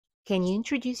Can you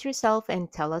introduce yourself and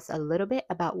tell us a little bit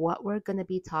about what we're going to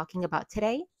be talking about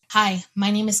today? Hi,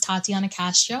 my name is Tatiana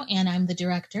Castro, and I'm the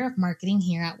Director of Marketing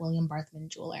here at William Barthman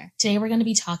Jeweler. Today, we're going to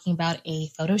be talking about a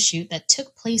photo shoot that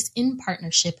took place in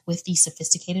partnership with the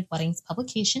Sophisticated Weddings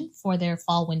publication for their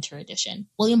fall-winter edition.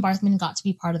 William Barthman got to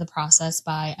be part of the process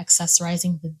by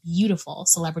accessorizing the beautiful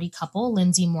celebrity couple,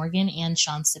 Lindsey and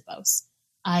Shawn Sipos.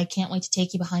 I can't wait to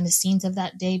take you behind the scenes of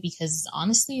that day because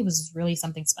honestly, it was really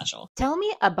something special. Tell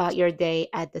me about your day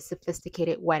at the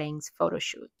Sophisticated Weddings photo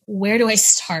shoot. Where do I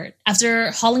start?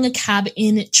 After hauling a cab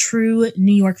in true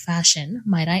New York fashion,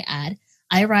 might I add,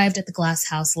 I arrived at the glass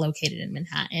house located in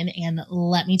Manhattan, and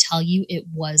let me tell you, it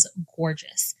was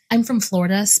gorgeous. I'm from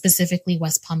Florida, specifically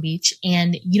West Palm Beach,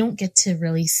 and you don't get to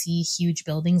really see huge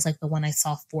buildings like the one I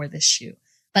saw for this shoot.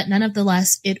 But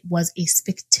nonetheless, it was a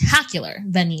spectacular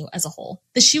venue as a whole.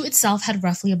 The shoot itself had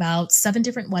roughly about 7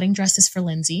 different wedding dresses for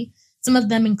Lindsay, some of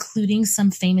them including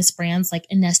some famous brands like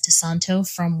Inez DeSanto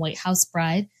from White House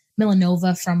Bride,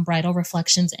 Milanova from Bridal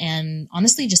Reflections, and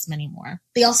honestly, just many more.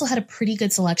 They also had a pretty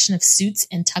good selection of suits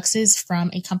and tuxes from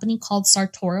a company called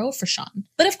Sartoro for Shawn.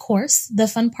 But of course, the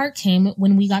fun part came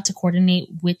when we got to coordinate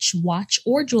which watch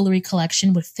or jewelry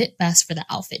collection would fit best for the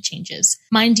outfit changes.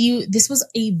 Mind you, this was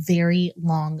a very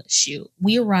long shoot.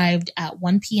 We arrived at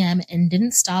 1 p.m. and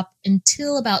didn't stop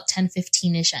until about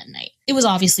 10:15-ish at night. It was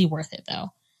obviously worth it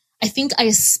though. I think I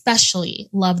especially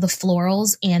love the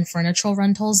florals and furniture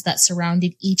rentals that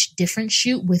surrounded each different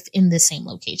shoot within the same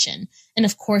location. And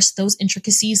of course, those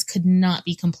intricacies could not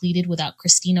be completed without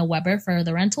Christina Weber for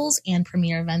the rentals and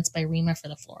Premier Events by Rima for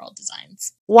the floral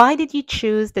designs. Why did you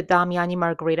choose the Damiani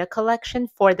Margherita collection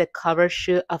for the cover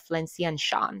shoot of Lindsay and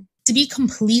Shawn? To be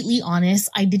completely honest,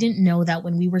 I didn't know that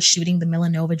when we were shooting the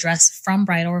Milanova dress from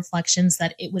Bridal Reflections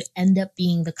that it would end up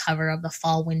being the cover of the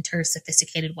Fall-Winter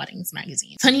Sophisticated Weddings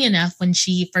magazine. Funny enough, when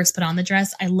she first put on the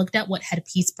dress, I looked at what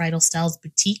Headpiece Bridal Styles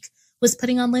Boutique was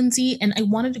putting on Lindsay, and I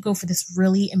wanted to go for this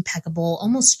really impeccable,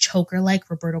 almost choker-like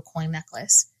Roberto coin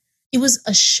necklace. It was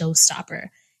a showstopper.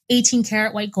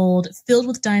 18-karat white gold, filled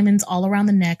with diamonds all around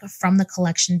the neck from the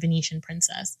collection Venetian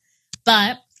Princess.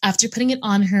 But after putting it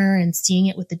on her and seeing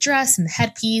it with the dress and the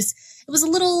headpiece, it was a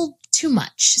little too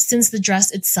much since the dress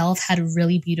itself had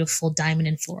really beautiful diamond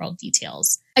and floral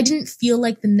details. I didn't feel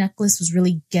like the necklace was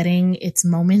really getting its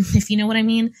moment, if you know what I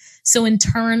mean. So in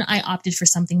turn, I opted for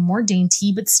something more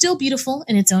dainty, but still beautiful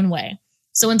in its own way.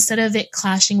 So instead of it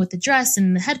clashing with the dress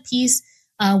and the headpiece,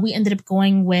 we ended up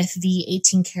going with the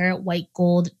 18-karat white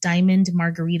gold diamond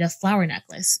margarita flower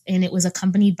necklace, and it was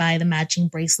accompanied by the matching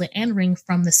bracelet and ring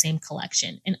from the same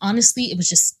collection. And honestly, it was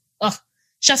just,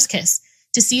 chef's kiss.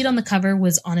 To see it on the cover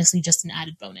was honestly just an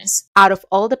added bonus. Out of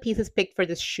all the pieces picked for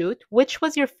this shoot, which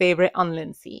was your favorite on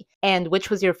Lindsay? And which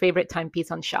was your favorite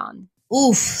timepiece on Shawn?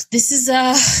 Oof, this is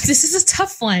a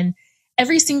tough one.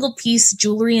 Every single piece,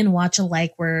 jewelry and watch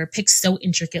alike, were picked so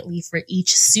intricately for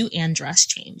each suit and dress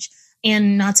change.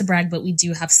 And not to brag, but we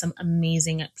do have some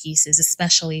amazing pieces,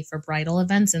 especially for bridal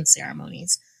events and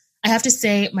ceremonies. I have to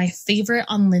say my favorite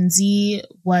on Lindsay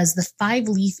was the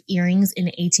 5-leaf earrings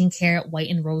in 18-karat white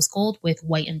and rose gold with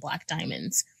white and black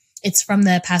diamonds. It's from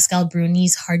the Pascal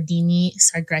Bruni's Hardini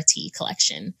Sargretti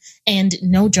collection. And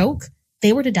no joke,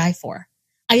 they were to die for.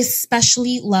 I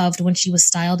especially loved when she was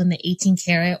styled in the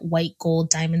 18-karat white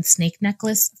gold diamond snake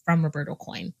necklace from Roberto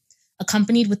Coin.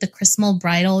 Accompanied with the Christmas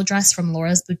bridal dress from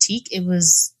Laura's Boutique, it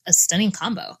was a stunning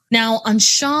combo. Now, on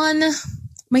Shawn,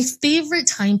 my favorite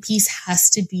timepiece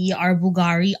has to be our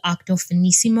Bulgari Octo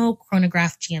Finissimo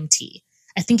Chronograph GMT.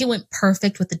 I think it went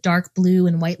perfect with the dark blue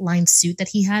and white lined suit that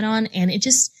he had on, and it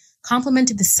just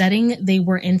complemented the setting they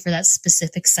were in for that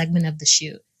specific segment of the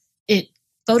shoot. It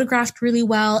photographed really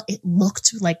well. It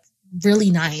looked like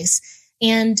really nice.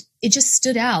 And it just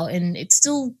stood out, and it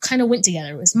still kind of went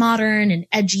together. It was modern and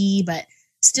edgy, but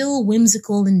still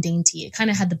whimsical and dainty. It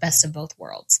kind of had the best of both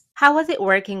worlds. How was it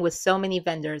working with so many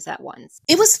vendors at once?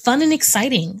 It was fun and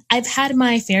exciting. I've had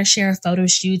my fair share of photo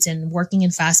shoots and working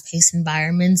in fast-paced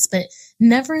environments, but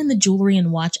never in the jewelry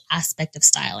and watch aspect of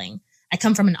styling. I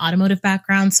come from an automotive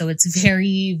background, so it's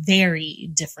very,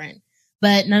 very different.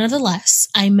 But nonetheless,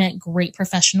 I met great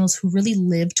professionals who really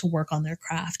lived to work on their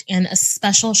craft. And a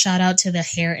special shout out to the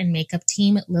hair and makeup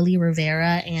team, Lily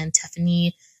Rivera and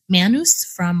Tiffany Manus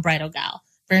from Bridal Gal,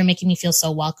 for making me feel so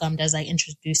welcomed as I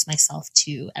introduced myself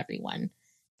to everyone.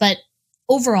 But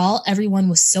overall, everyone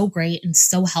was so great and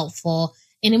so helpful.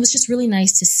 And it was just really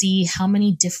nice to see how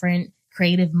many different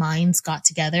creative minds got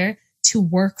together to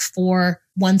work for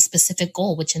one specific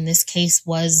goal, which in this case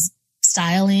was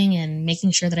styling and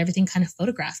making sure that everything kind of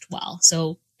photographed well.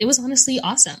 So it was honestly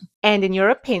awesome. And in your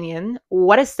opinion,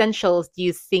 what essentials do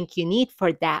you think you need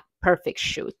for that perfect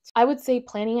shoot? I would say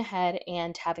planning ahead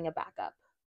and having a backup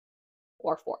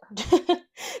or four,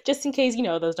 just in case,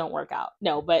 those don't work out.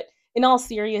 No, but in all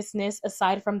seriousness,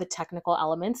 aside from the technical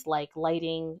elements like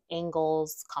lighting,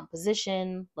 angles,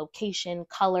 composition, location,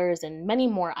 colors, and many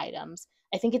more items,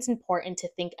 I think it's important to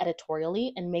think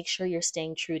editorially and make sure you're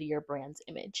staying true to your brand's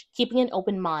image. Keeping an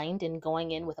open mind and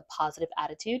going in with a positive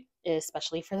attitude,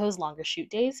 especially for those longer shoot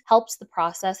days, helps the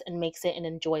process and makes it an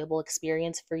enjoyable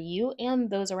experience for you and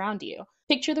those around you.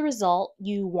 Picture the result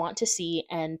you want to see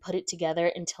and put it together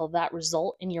until that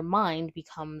result in your mind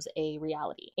becomes a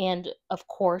reality. And of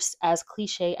course, as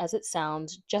cliche as it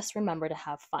sounds, just remember to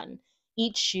have fun.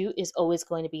 Each shoot is always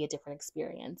going to be a different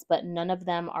experience, but none of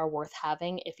them are worth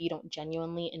having if you don't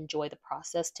genuinely enjoy the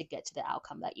process to get to the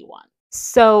outcome that you want.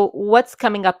 So, what's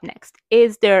coming up next?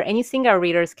 Is there anything our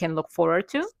readers can look forward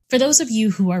to? For those of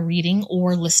you who are reading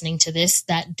or listening to this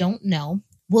that don't know,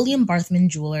 William Barthman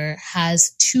Jeweler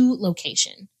has 2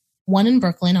 locations. One in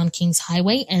Brooklyn on Kings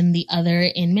Highway and the other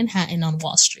in Manhattan on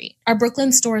Wall Street. Our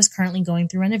Brooklyn store is currently going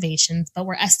through renovations, but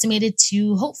we're estimated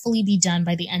to hopefully be done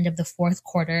by the end of the 4th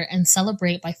quarter and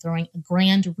celebrate by throwing a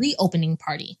grand reopening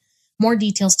party. More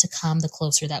details to come the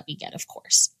closer that we get, of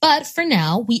course. But for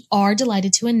now, we are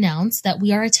delighted to announce that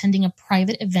we are attending a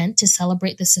private event to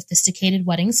celebrate the Sophisticated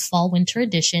Weddings Fall-Winter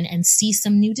Edition and see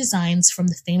some new designs from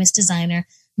the famous designer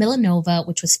Milanova,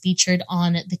 which was featured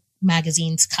on the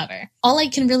magazine's cover. All I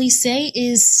can really say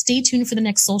is stay tuned for the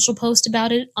next social post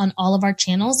about it on all of our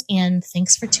channels, and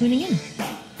thanks for tuning in.